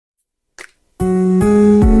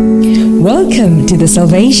Welcome to the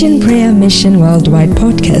Salvation Prayer Mission Worldwide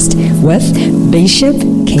podcast with Bishop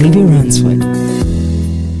KB Ransford.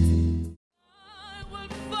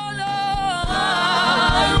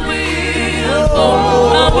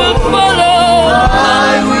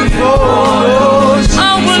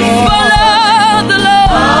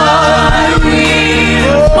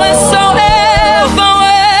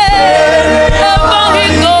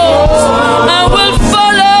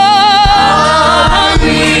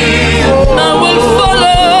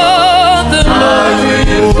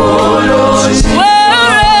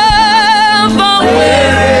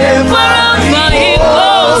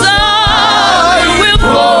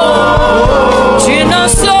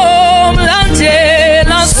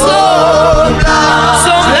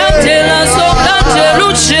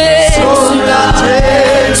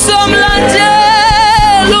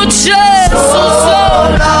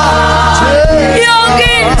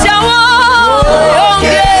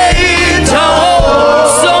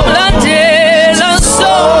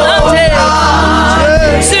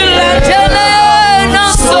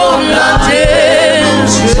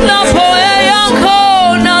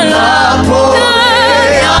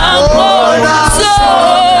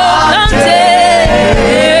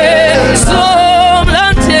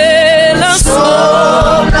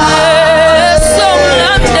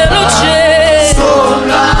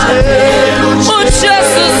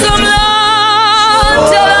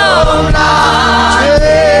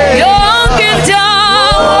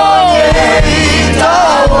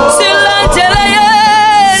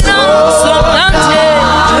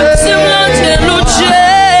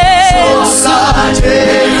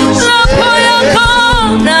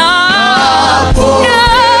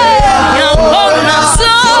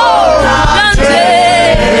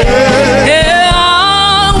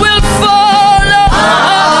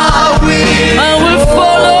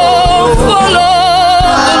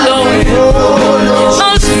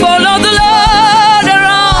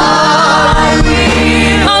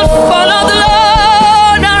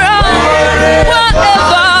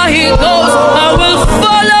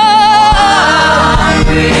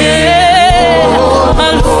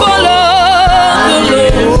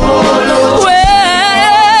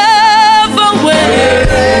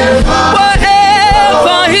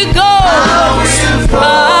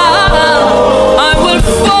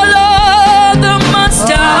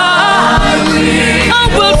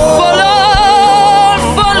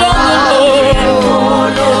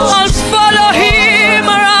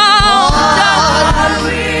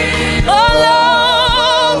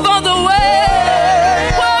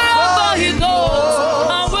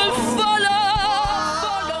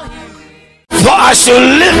 As you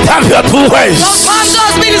lift up your two hands,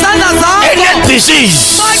 any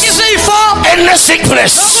disease, any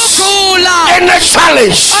sickness, any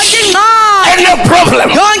challenge, any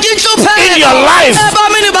problem in your life,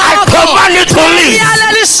 I command you to leave.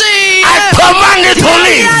 I command you to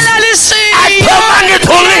leave. I command you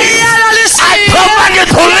to leave. I command you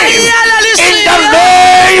to leave. In the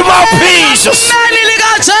name of Jesus.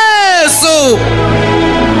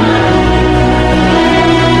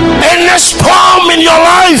 Any storm in your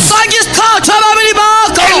life, any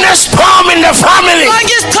storm in the family,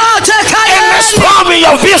 any storm in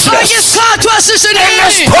your business, any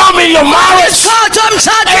storm in your marriage, any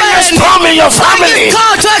storm in your family, I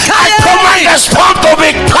command the storm to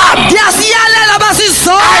be calm.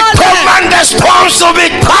 I command the storms to be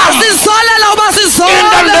calm. In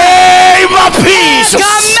the name of Jesus.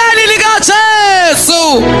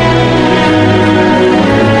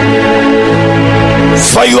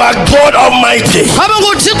 For you are God Almighty. You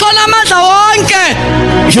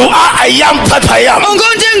are I am that I am.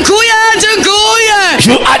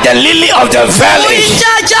 You are the lily of the valley.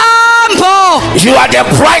 You are the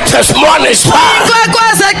brightest morning star.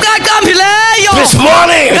 This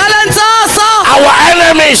morning, our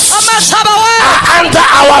enemies are under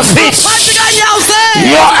our feet.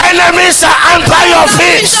 Your enemies are under your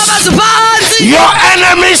feet. Your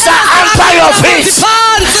enemies are under your feet.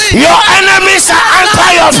 Your enemies are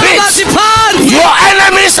under your feet. Your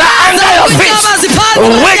enemies are under your feet.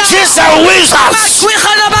 Witches and wizards,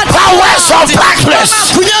 powers of darkness,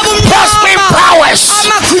 cosmic powers,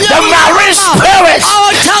 the marine spirits,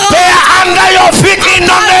 they are under your feet in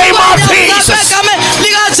the name of Jesus.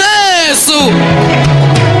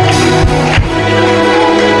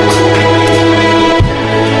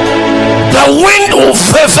 The wind will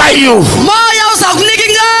favor you.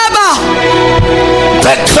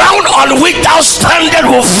 The ground on which thou standest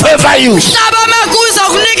will favor you.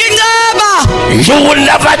 You will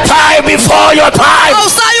never die before your time.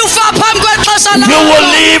 You will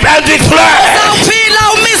live and declare.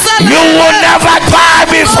 You will never never die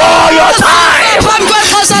before your time.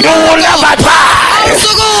 You will never die.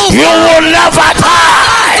 You will never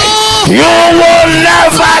die. You will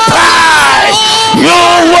never die. You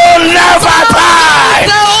will never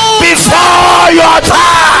die before your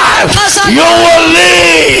time. You will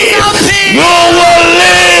live. You will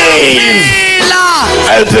live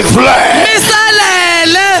and declare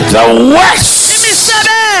the works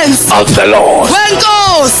of the Lord.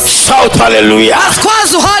 Shout hallelujah.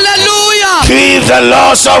 Give the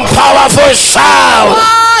Lord some powerful shout.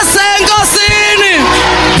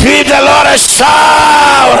 Give the Lord a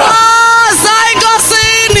shout.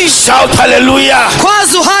 Shout hallelujah.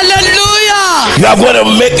 You are going to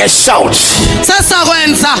make a shout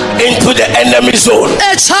into the enemy zone.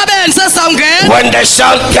 When the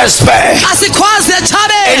shout gets back,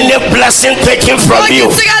 any blessing taken from you,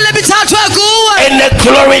 any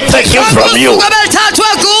glory taken from you,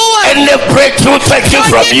 any breakthrough taken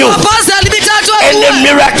from you, any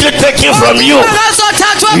miracle taken from you,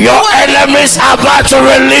 your enemies are about to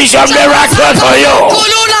release your miracle for you.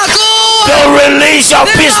 They'll release your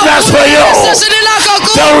business for you.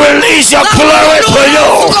 They'll release your glory for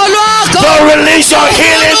you. They'll release your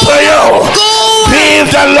healing for you. Give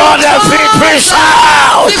the Lord a victory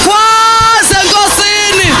shout.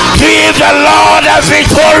 Give the Lord a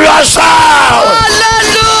victorious shout.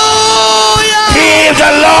 Give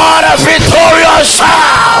the Lord a victorious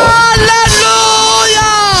shout.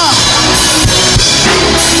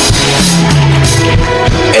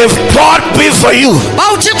 If God be for you,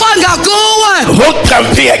 who can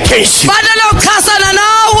be against you?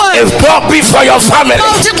 If God be for your family,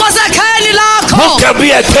 who can be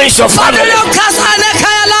against your family?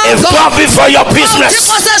 If God be for your business,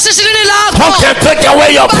 who can take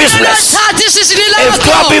away your business? If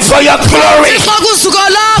God be for your glory,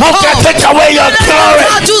 who can take away your glory?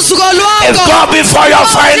 If God be for your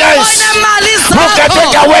finance, who can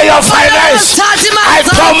take away your finance? I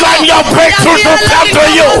command your breakthrough to come to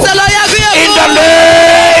you in the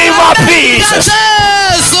name of Jesus.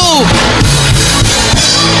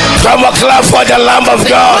 Come on, clap for the Lamb of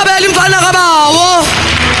God.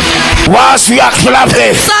 Whilst you are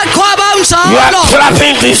clapping, you are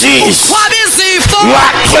clapping disease, you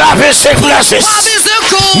are clapping sicknesses,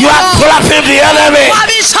 you are clapping the enemy.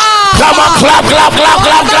 Come on, clap, clap, clap,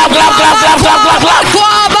 clap, clap, clap, clap, clap, clap, clap,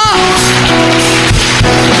 clap.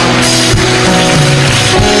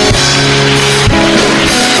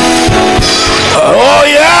 Oh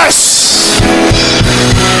yes.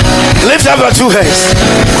 Lift up your two hands.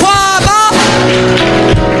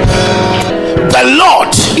 The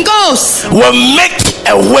Lord will make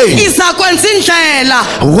a way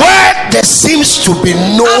where there seems to be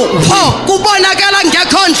no way.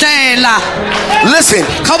 Listen,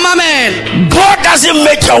 God doesn't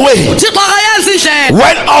make a way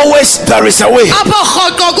when always there is a way.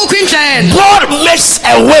 God makes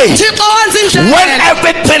a way when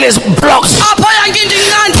everything is blocked.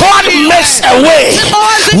 God makes a way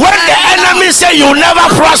when the enemy say you never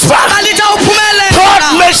prosper. God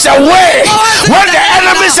makes a way when the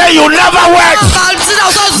enemy say you never work.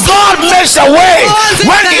 God makes a way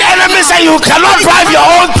when the enemy say you cannot drive your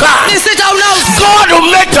own car. God will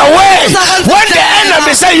make a way when the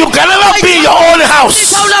enemy say you can never be in your own house.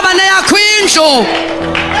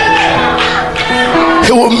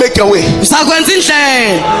 He will make a way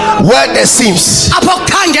where there seems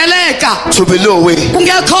to be no way.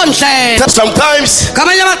 Sometimes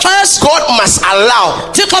God must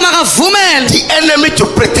allow the enemy to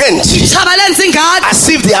pretend as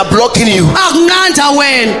if they are blocking you.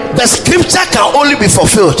 The scripture can only be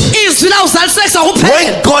fulfilled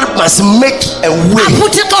when God must make a way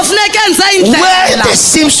where there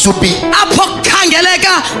seems to be.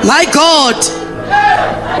 My God,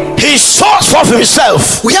 He shows forth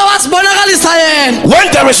himself when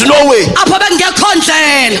there is no way.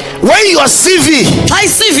 When your CV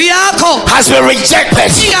has been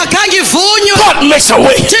rejected, God makes a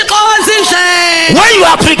way. When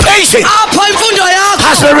your application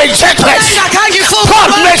has been rejected,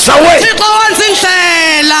 God makes a way.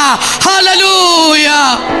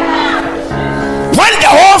 Hallelujah. When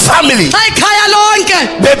the whole family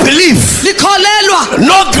they believe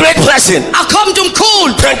no great person can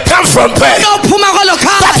come from birth,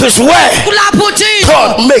 that is where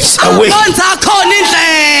God makes a way.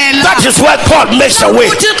 That is where God makes a way.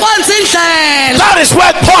 That is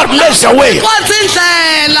where God makes a way.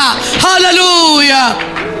 Hallelujah.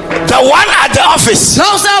 The one at the office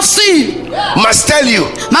must tell you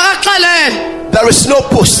there is no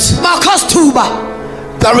post.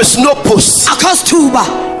 There is no post.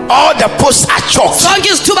 All the posts are chalked.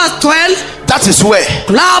 That is where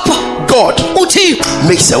lapho God uThixo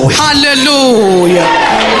makes a way. hallelujah.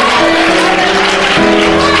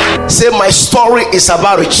 Say, my story is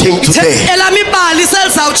about to change today. elami ibali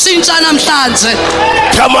selizawutshintsha namhlanje.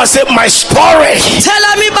 Come on, say, my story.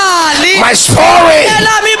 Elami ibali My story.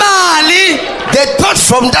 elami ibali They thought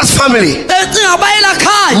from that family becinga bayela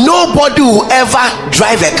khaya nobody will ever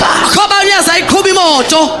drive a car. ngoba uyaza iqhuba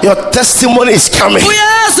imoto. Your testimony is coming.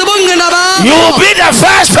 Uyazi ubungqina bakho You will be the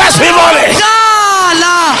first testimony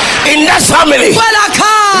qala in that family. kwela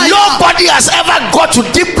khaya. Nobody has ever got to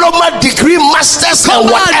diploma, degree, masters, and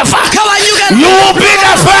whatever. Khawanyuke You will be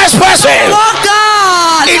the first person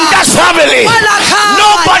qala in that family. kwela khaya.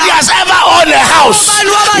 Nobody has ever owned a house.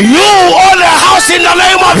 You own a house in the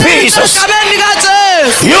name of Jesus. Egameni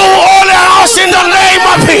likaJesu. You own a house in the name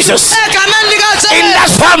of Jesus. Egameni likaJesu. In that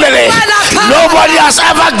family, nobody has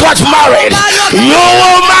ever got married. You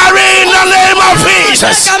will marry in the name of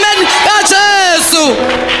Jesus. Egameni likaJesu.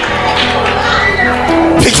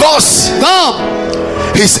 Because Go.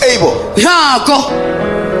 he's able. Yako.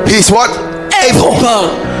 He's what? Able.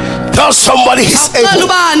 Tell somebody he's Awucela able.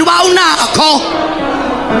 ubani uba unakho.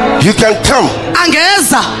 You can come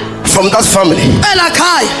Angeza from that family. kwela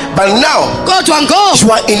khaya. But now Kodwa ngoku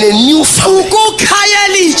you are in a new family. ukukhaya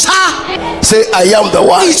elitsha. Say, I am the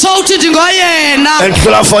one. Itsho uthi ndingoyena. And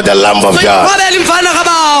clap for the Lamb of God. Qobela imfana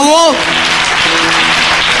kabawo.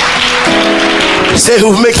 Say,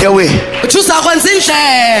 who make a way Uthi uzakwenza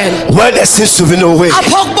indlela. where there seems to be no way.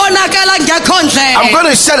 Apho kubonakala ngekho I'm ndlela. going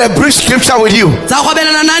to share a brief scripture with you.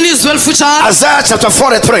 Zakwabelana nani izwi elifutshane. Isaiah chapter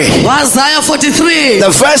 43, Isaiah 43. the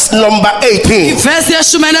verse number 18. Verse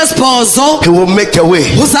yeshumi enesibhozo. He will make a way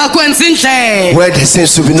Uzakwenza indlela. where there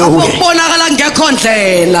seems to be no Apho way. kubonakala ngekho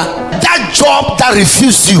ndlela. That job that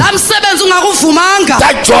refused you, La msebenzi ungakuvumanga.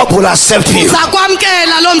 that job will accept you.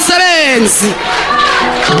 Uzakwamkela lo msebenzi.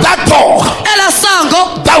 That door Ela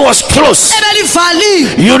sango that was closed,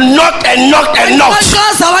 ebelivaliwe. you knocked and knocked and knocked,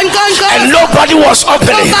 Wanqoza and wanqonqoza. nobody was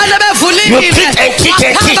opening. Abanye You bevulile. kicked and kicked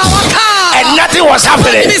and kicked, Wakhamba, and nothing was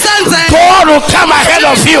happening. Ibisenzeka. God will come ahead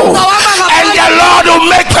of you, and the Lord will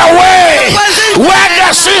make a way where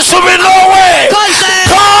there seems to be no way.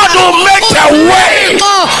 God will make a way.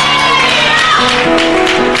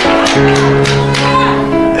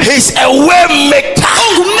 He's a way maker.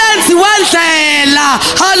 Ungumenzi wendlela.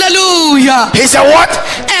 Hallelujah. He's a what?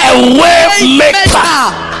 A way maker.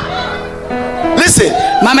 Listen,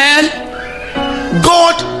 Mamela.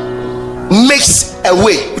 God makes a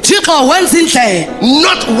way, Uthixo wenza indlela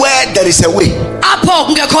not where there is a way. apho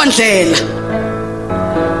kungekho ndlela.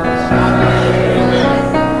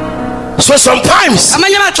 So sometimes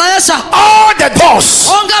Amanye amaxesha all the doors,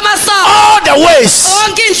 onke amasango, all the ways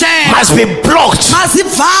onke indlela must be blocked.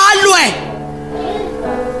 mazivalwe.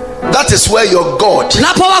 That is where your God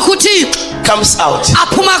Lapho wakho uThixo comes out.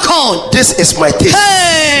 aphuma khona. This is my taste.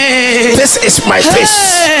 Hey. This is my taste.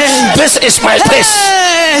 Hey. This is my taste.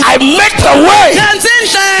 Hey. I make a way Yenza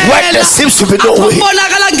where there indlela seems to be no apho way.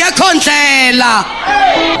 kubonakala ngekho ndlela.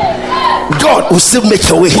 God will still make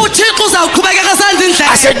a way. uThixo uzawuqhubekeka senza I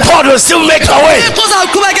indlela. said, God will still make a way. uThixo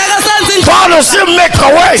uzawuqhubekeka senza indlela. God will still make a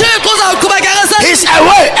way. uThixo uzawuqhubekeka senza He's a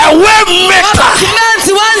way maker.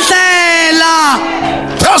 umenzi wendlela.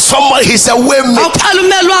 Tell somebody he's a way maker. Awuqala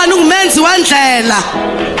umelwane ungumenzi wendlela.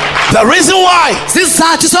 The reason why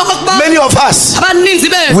Sizathu sokuba many of us abaninzi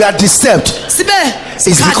bethu we are disturbed sibe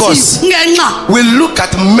is because ngenxa we look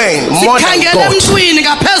at men more than sikhangela God. emntwini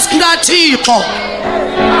ngaphezu kukaThixo.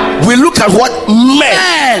 We look at what men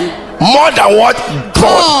Man, more than what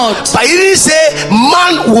God. God. But he didn't say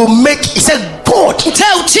man will make. He said God. uthe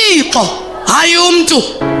uThixo hayi umntu.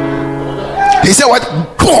 He said what?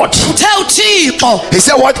 God. Uthe uThixo. He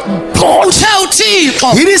said what? God. Uthe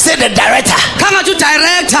uThixo. He didn't say the director. Kangathi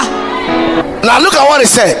udirector. Now look at what he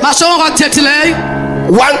said. Masho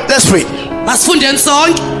ngakuthethileyo. One, let's read. Masifundeni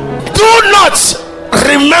sonke. Do not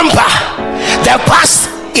remember the past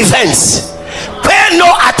events. Pay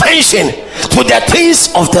no attention to the things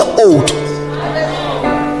of the old.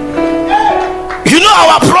 You know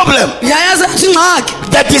our problem. Yayazi ingxaki.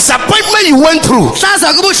 The disappointment you went through,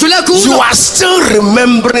 Hlaza kuba udlule you kulo. are still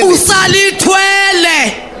remembering it. Usalithwele.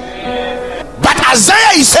 But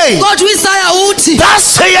Isaiah is saying, Kodwa uIsaya uthi thus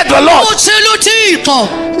saith the Lord, utshilo uThixo.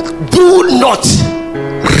 do not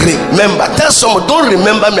remember. Tell someone, don't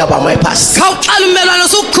remember me about my past. Khawuqala umelwane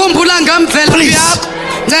sukukhumbula ngemvelaphi Please. yakho.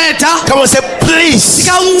 Nceda. Come on, say, please.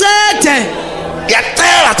 Ngawuncede.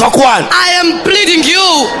 Yatela tokwan. I am pleading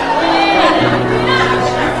you.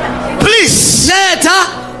 Please, Nceda.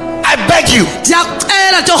 I beg you,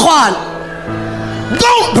 Ndiyakucela torhwana.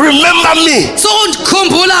 don't remember me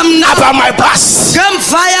sokundikhumbula mna about my past.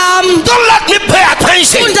 ngemva yam Don't let me pay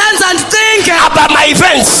attention undenza ndithinke about my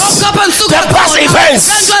events, the past events.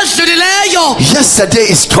 ngento ezidlulileyo. Yesterday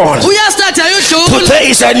is gone. Yesterday udlula Today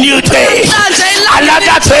is a new day. namhlanje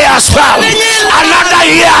Another day has come. Another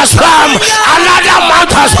year has come. Another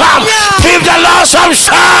month has come. Give the Lord some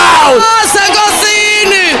shout.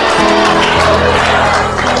 senkosini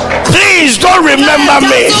Please don't remember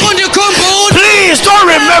me. sokundikhumbula Please don't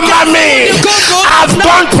remember me. I've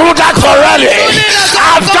gone through that already.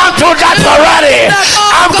 I've gone through that already.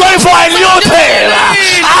 I'm going for a new thing.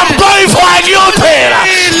 I'm going for a new thing.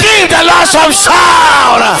 Give the Lord some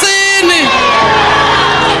shout. sini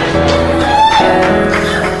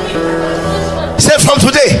Say from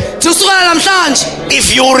today, tusukela namhlanje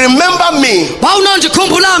if you remember me,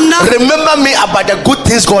 wawunondikhumbula mna remember me about the good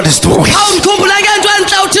things God is doing. awundikhumbula ngento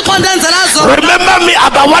entle uthixo ndenzela zona Remember me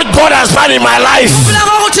about what God has done in my life. khumbula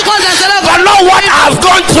ngokuthixo ndenzela But not what I've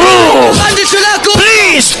gone through. ndidlule kuyo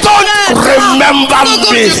Please don't remember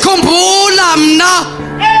me. sokundikhumbula mna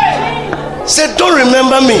Say, don't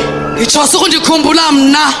remember me. itsho sokundikhumbula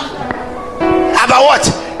mna About what?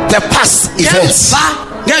 The past events. ngemva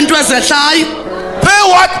ngento ezehlayo. Pay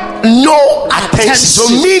what? No attention. So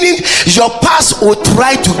meaning your past will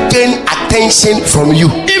try to gain attention from you.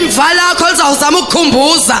 imva lakho lizawuzama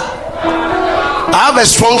ukukhumbuza. I have a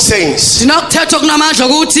strong saying. Ndinokuthetha okunamandla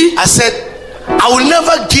ukuthi I said, I will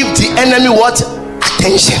never give the enemy what?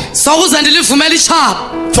 Attention. sokuze ndilivumele itshaba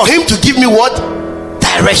For him to give me what?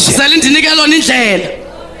 Direction. zele ndinike lona indlela.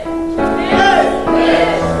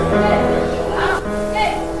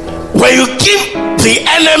 When you give the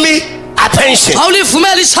enemy attention, xa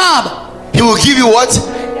ulivumele itshaba he will give you what?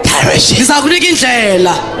 Direction. ndiza kunika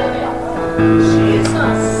indlela.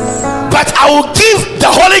 But I will give the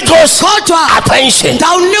Holy Ghost kodwa attention,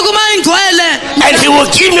 ndawunika umayingcwele and he will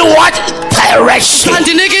give me what? Direction.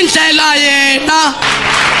 andinika indlela yena.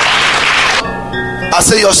 I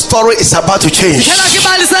say your story is about to change. phela ke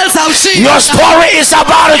ibali selizawutshintsha. Your story is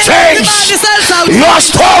about to change. Ibali selizawutshintsha. Your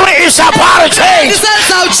story is about to change.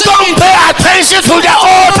 Don't pay attention to the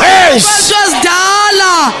old things. Abantu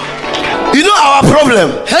ezidala You know our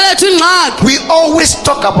problem? elethu ingxaki We always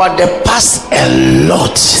talk about the past a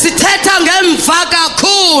lot. sithetha ngemva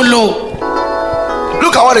kakhulu.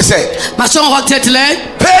 Look at what he said. Mashongo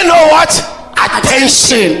kwakuthethileyo Pay no what?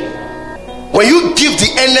 Attention. When you give the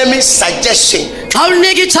enemy suggestion, xa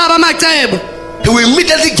unika itshaba amacebo he will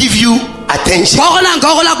immediately give you attention. ngoko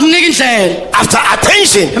nangoko lakunika indlela. After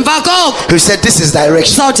attention, emva koko he said, this is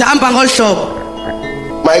direction. sawuthi hamba ngolu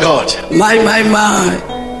hlobo. My God. my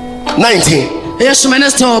 19. eyeshumi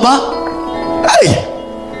enesithoba Hey.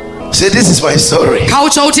 Say, this is my story.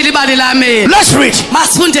 khawutsho uthi libali lami. Let's read.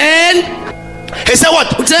 Masifundeni. He said what?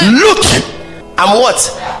 Uthe- Look, I'm what?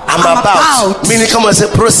 I'm about. Meaning, come on, say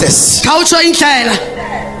process. khawutsho indlela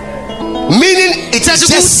Meaning, it is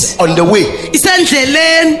just on the way.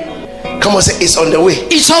 isendleleni. Come on, say it's on the way.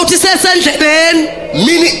 itsho uthi sesendleleni.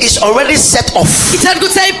 Meaning, it's already set off. ithetha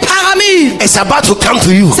ukuthi seyiphakamile It's about to come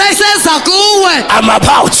to you. seyiseza kuwe. I'm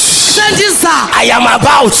about. sendiza I am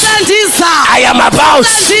about. sendiza I am about.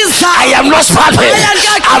 I am not stopping.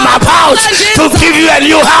 I'm about to give you a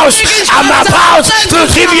new house. I'm about to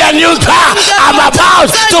give you a new car. I'm about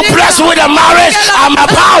to bless you with a marriage. I'm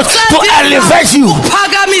about to elevate you.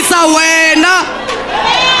 phakamisa wena.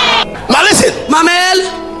 Now listen.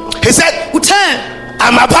 mamela He said, uthe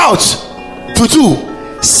I'm about to do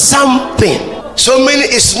something. So meaning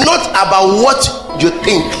it's not about what you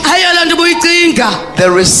think. ayo loo nto ubuyicinga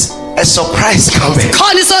There is a surprise coming.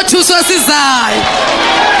 khona isothuso esizayo.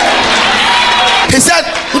 He said,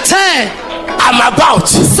 uthe I'm about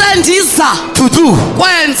sendiza to do.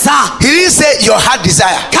 kwenza He didn't say your heart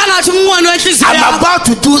desire. khangathi umnqweno wenhliziyo I'm yakho. about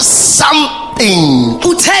to do something.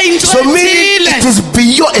 uthe into So meaning it ethile is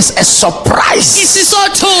beyond, it's a surprise.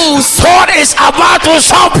 isisothuso God is about to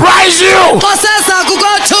surprise you. xoseza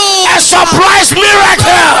kukothusa. A surprise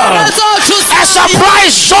miracle. A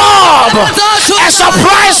surprise job. A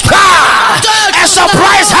surprise car. A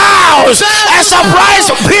surprise house. A surprise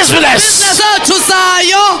business.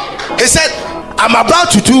 nesothusayo. He said, I'm about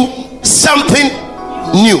to do something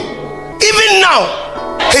new. Even now,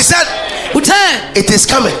 he said, uthe it is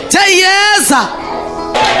coming. yeza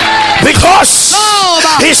Because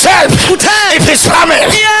he said, it is coming.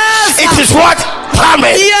 It is what?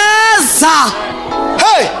 Coming. yeza.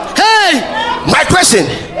 Hey, Hey, my question,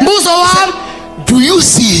 mbuzo wami do you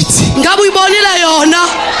see it? ngabe uyibonile yona?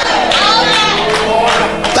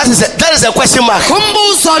 That is a question mark.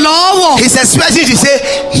 Umbuzo lowo He's expecting to say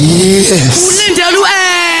yes. ulindele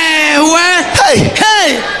ewe. Hey,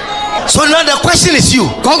 Hey, So now the question is you.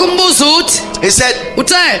 Ngoko umbuzo uthi He said,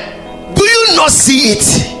 uthe do you not see it?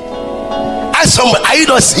 Ask somebody, are you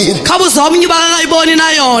not seeing it? khabe uzomnye bakayiboni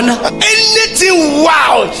na yona Anything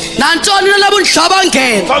wild nantoni labundlaba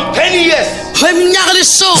ngene from 10 years weminyaka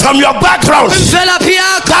lishumi from your background imvelaphi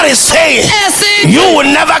yakho that is saying esithi you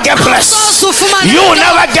will never get blessed, ufumane you will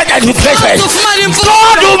never get educated. ufumane imfundo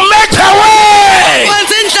God will make a way.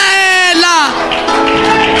 wenza indlela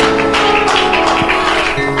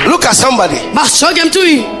Look at somebody. masijonge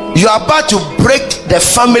emntwini You are about to break the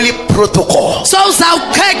family protocol. so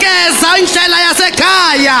uzawuqhekeza indlela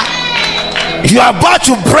yasekhaya You are about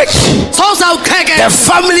to break so the uzawuqhekeza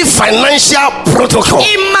family financial protocol.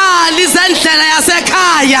 imali zendlela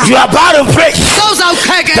yasekhaya You are about to break so the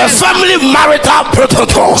uzawuqhekeza family marital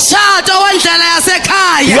protocol. umtshato wendlela You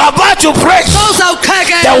yasekhaya are about to break so the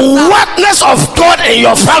uzawuqhekeza workness of God in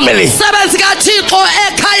your family. umsebenzi kaThixo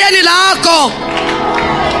ekhayeni lakho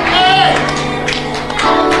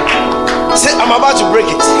Say, I'm about to break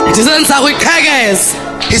it. ndizenza kuyiqhekeza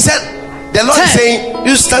He said, the Lord is saying,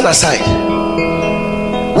 you stand aside.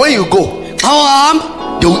 When you go,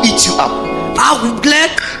 awuhamba they will eat you up.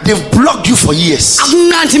 akublek They've blocked you for years.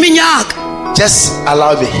 akunqandi iminyaka Just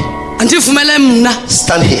allow me. andivumele mna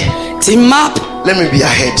Stand here. ndimapha Let me be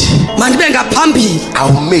ahead. mandibe ngaphambili I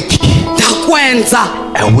will make ndakwenza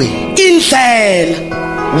a way indlela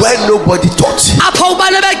where nobody thought apho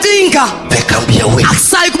ubane becinga there can be a way.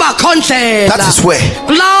 akusayi kubakho ndlela That is where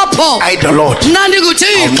kulapho I, the Lord, mna I'll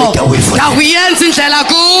ndinguthixo make a way for you. ndakuyenza indlela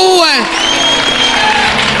kuwe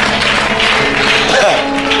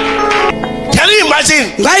can you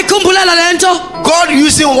imagine ungayikhumbulele le nto God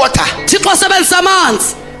using water thixo sebenzisa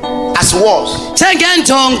amanzi as walls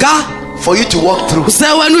njengendonga for you to walk through? ze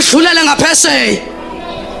wena udlulele ngaphesheya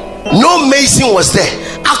No mason was there.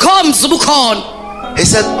 akho mzi ubukhona He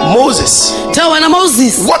said, Moses, the wena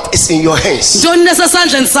Moses what is in your hands? ntoni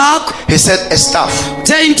nesesandleni sakho He said, a staff.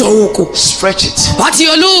 the induku Stretch it. wathi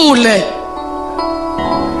yolule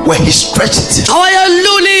When he stretched it,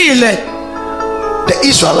 awayolulile the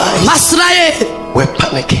Israelites masirayeli were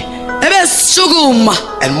panicking. ebesishukuma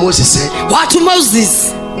And Moses said, wathi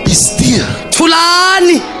uMoses be still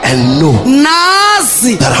thulani and know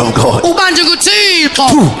nazi that I'm God. uba ndinguthixo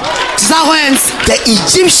ndizakwenza The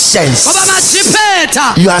Egyptians ngoba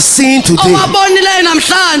majiphetha you are seeing today, owabonileyo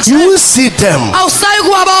namhlanje you will see them awusayi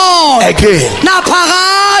kuwabona again.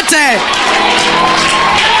 naphakade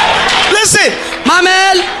Listen,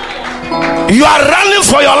 mamela you are running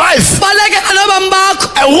for your life, balekela nobomi bakho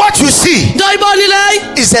and what you see into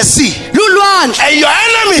oyibonileyo is a sea, lulwandle and your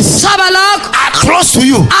enemies saba lakho are close to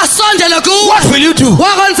you. asondele kuwe What will you do?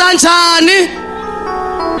 wakwenza njani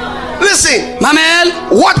Listen, mamela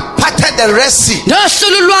what parted the Red Sea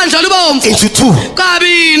ndohlula ulwandle lubomvu into two?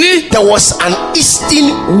 kabini There was an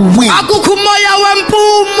eastern wind. akukho umoya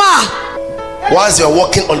wempuma Once they were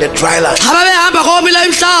walking on the dry land, ababehamba komileyo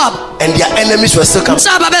umhlaba and their enemies were still coming.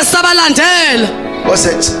 umhlaba besabalandela God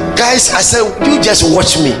said, guys, I said, you just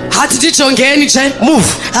watch me. hathi ndijongeni nje Move.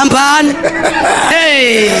 hambani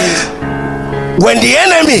hey When the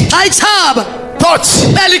enemy xa ithaba thought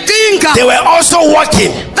belicinga they were also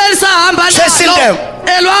walking, belisahamba Chasing nalo them.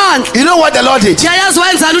 elwandle you know what the Lord did? ndiyayazi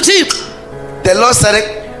wenzani uthixo The Lord started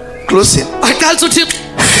closing. waqalisa uthixo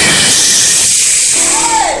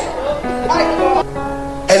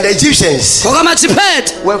And the Egyptians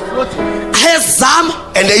ngokwamajiphetha were floating. ayezama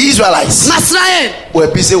And the Israelites masirayeli were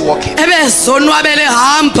busy walking. ebezonwabele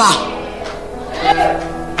hamba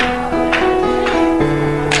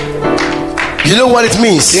You know what it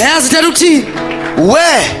means? ndiyayazi thela ukuthini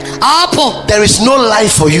Where apho there is no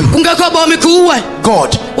life for you, kungekho bomi kuwe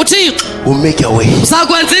God uthixo will make a way.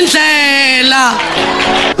 uzakwenza indlela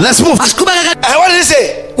Let's move. asiqhubekeke And what did he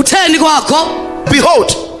say? utheni kwakho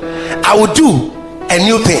Behold, I will do a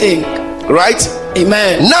new thing. Right?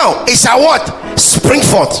 amen Now it shall what? Spring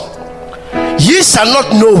forth. Ye shall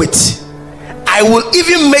not know it. I will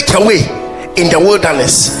even make a way in the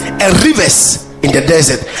wilderness and rivers in the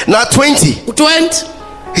desert. Now 20.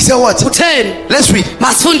 u20 He said what? utheni Let's read.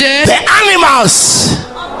 masifundeni The animals.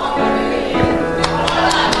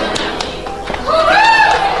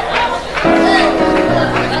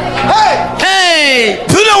 hey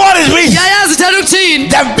Do you know what it means? ndiyayazi thela ukuthini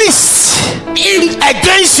The beast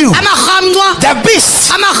against you. amarhamncwa The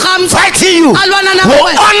beast amarhamncwa fighting you alwana will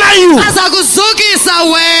nawe honor you. aza kuzukisa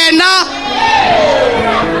wena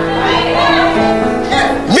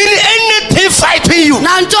Meaning anything fighting you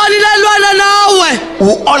nantoni lelwana nawe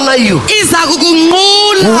will honor you. iza Will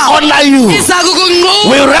kukunqula honor you. iza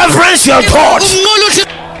kukunqula Will reverence your God. kukunqula uthi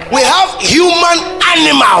We have human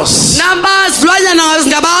animals. nambazilwanyana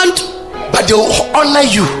ngabantu but they will honor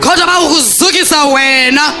you. kodwa bakuzukisa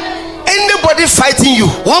wena. Anybody fighting you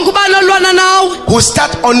Wonke ubani olwana nawe will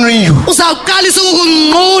start honoring you. uzawuqalisa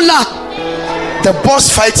ukukunqula. The boss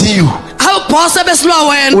fighting you Abboss ebesilwa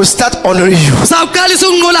wena will start honoring you. uzawuqalisa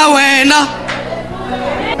ukunqula wena.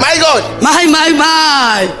 My God.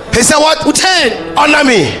 My. He said what? Utheni? Honor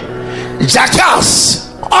me. Jackals,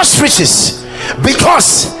 ostriches,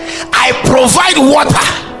 because I provide water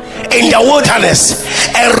in the wilderness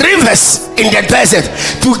and rivers in the desert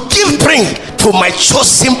to give drink to my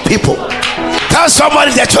chosen people. Tell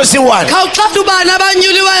somebody the chosen one. Khawuxoxa ubani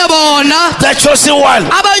abanyuliweyo bona. The chosen one.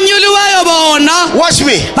 Abanyuliweyo bona. Watch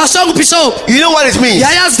me. Bashonga Bishop. You know what it means?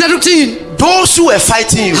 Yayazi into ukuthini? Those who were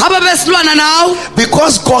fighting you, Ababesilwana nawe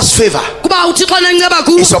because God's favor kuba uThixo nenceba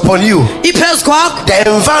kuwe is upon you, iphezu kwakho. the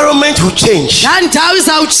environment will change. Laa ndawo If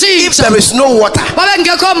izawutshintsha. there is no water, Babe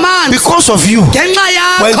kungekho manzi because of you,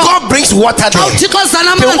 ngenxa when yakho. God brings water Xa there, uThixo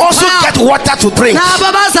zana they will amanzi also phaa, get water to drink.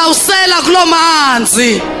 nabo bazawusela kuloo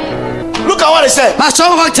manzi. Look at what it said.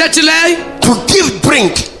 Bajonga kwakuthethileyo. To give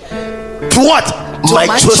drink to what? My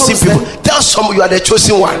my chosen chosen. people. Tell some you are the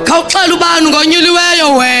chosen one. Khawuxela ubani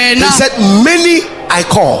ngonyuliweyo He wena. said, many I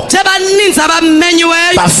call, The baninzi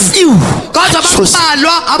abamenyiweyo but few kodwa are chosen.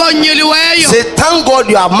 babalwa abonyuliweyo. Say, thank God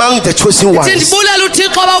you are among the chosen ones. Sindibulela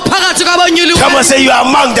uThixo bawuphakathi Come on, kwabonyuliweyo. say you are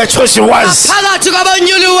among the chosen ones. Phakathi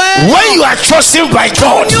kwabonyuliweyo. When you are chosen by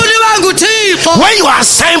God, Unyuliwe nguThixo. when you are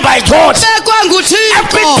assigned by God, Bekwa nguThixo.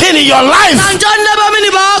 everything in your life Nantoni ebomini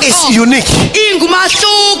is bakho unique.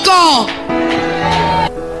 ingumahluko.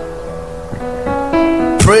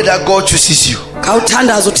 Pray that God chooses you,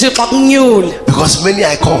 Khawuthandaza uThixo akunyule. because many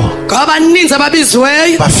I call, Ngoba baninzi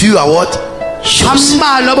ababiziweyo. but few are what? Chosen.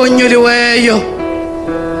 Ambalwa abonyuliweyo.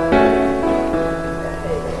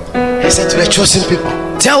 He said to the chosen people,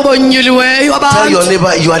 Tell ubonyuliweyo tell your abantu.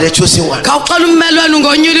 neighbor you are the chosen one. Khawuxela ummelwane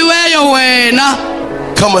ngonyuliweyo wena.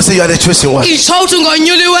 Come and say you are the chosen one. Itsho uthi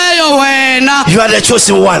ngonyuliweyo wena. You are the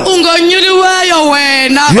chosen one. Ungonyuliweyo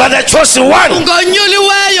wena. You are the chosen one.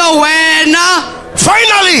 Ungonyuliweyo wena.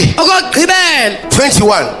 Finally, Okugqibela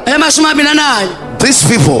 21. emashumi amabini nananye. These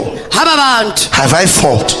people Aba bantu have I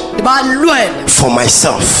formed ndibalwele for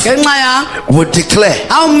myself, ngenxa yakho. will declare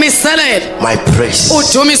Awumiselele my praise.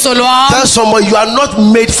 udumiso lwam. Tell someone you are not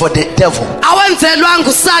made for the devil. Awenzelwanga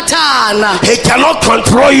uSathana. He cannot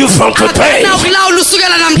control you from today. Akulawula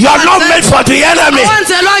usukela You are not namhlanje. made for the enemy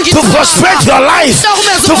Awenzelwanga to ithaba. frustrate your life,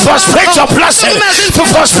 to frustrate your blessing, to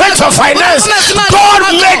frustrate your finance. God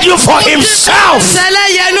made you for himself.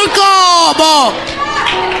 Zele yena uqobo.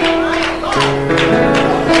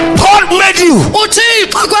 God made you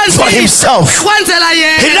uThixo for kwenzela himself. kwenzela He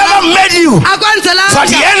yena. never made you Akwenzela for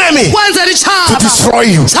the enemy kwenzela to ichaba. destroy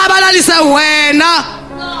you. Chabalalise wena.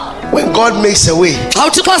 When God makes a way Xa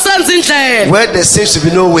uThixo senza indlela where there seems to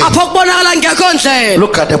be no way, apho kubonakala ngekho ndlela.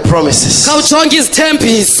 look at the promises. Xa ujonga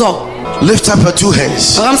izithembiso. Lift up your two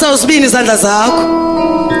hands. Phakamisa usibini izandla zakho.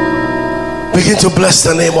 Begin to bless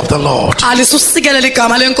the name of the Lord. Alisusikelele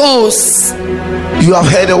igama lenkosi. You have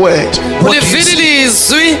heard the word. What do you Ulivile say?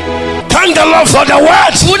 ilizwi. Thank the Lord for the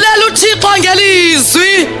word. Bulela uThixo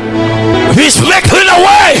ngelizwi. He's making a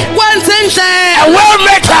way. Kwenza A indlela. way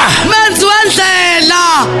maker. Menzi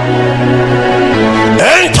wendlela.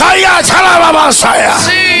 Entire Talababasaya.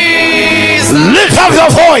 Jesus. Lift up your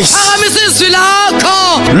voice. Phakamisa izwi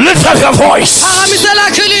lakho. Lift up your voice. Phakamisa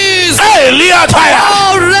lakho ilizwi. Hey, Liataya.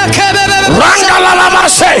 Oh, rekebebebe.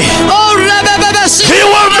 Rangalalabase. Oh, rebebebe. He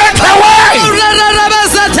will make a way. Oh,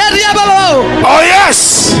 rererebezeteria babo. Oh,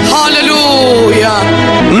 yes. Hallelujah.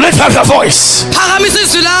 Lift up your voice. Phakamisa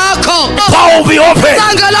izwi lakho. Door will be open.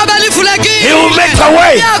 Isango labe livulekile. He will make a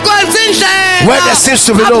way Uyakwenza indlela. where there seems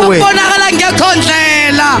to be no way. Apho kubonakala ngekho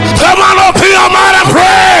ndlela. Come on, open your mouth and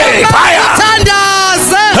pray. Fire.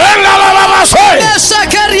 Thandaze. Rangalalabase.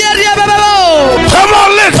 Eshakerieria babo. Come on,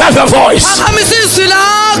 lift up your voice. Phakamisa izwi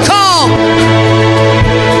lakho.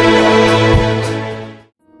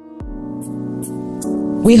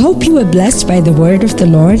 We hope you were blessed by the word of the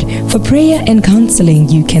Lord. For prayer and counseling,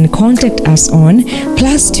 you can contact us on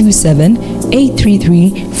 +27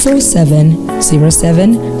 833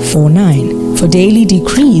 470749. For daily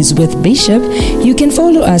decrees with Bishop, you can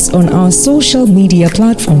follow us on our social media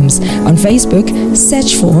platforms. On Facebook,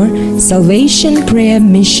 search for Salvation Prayer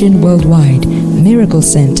Mission Worldwide Miracle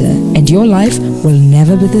Center, and your life will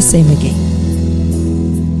never be the same again.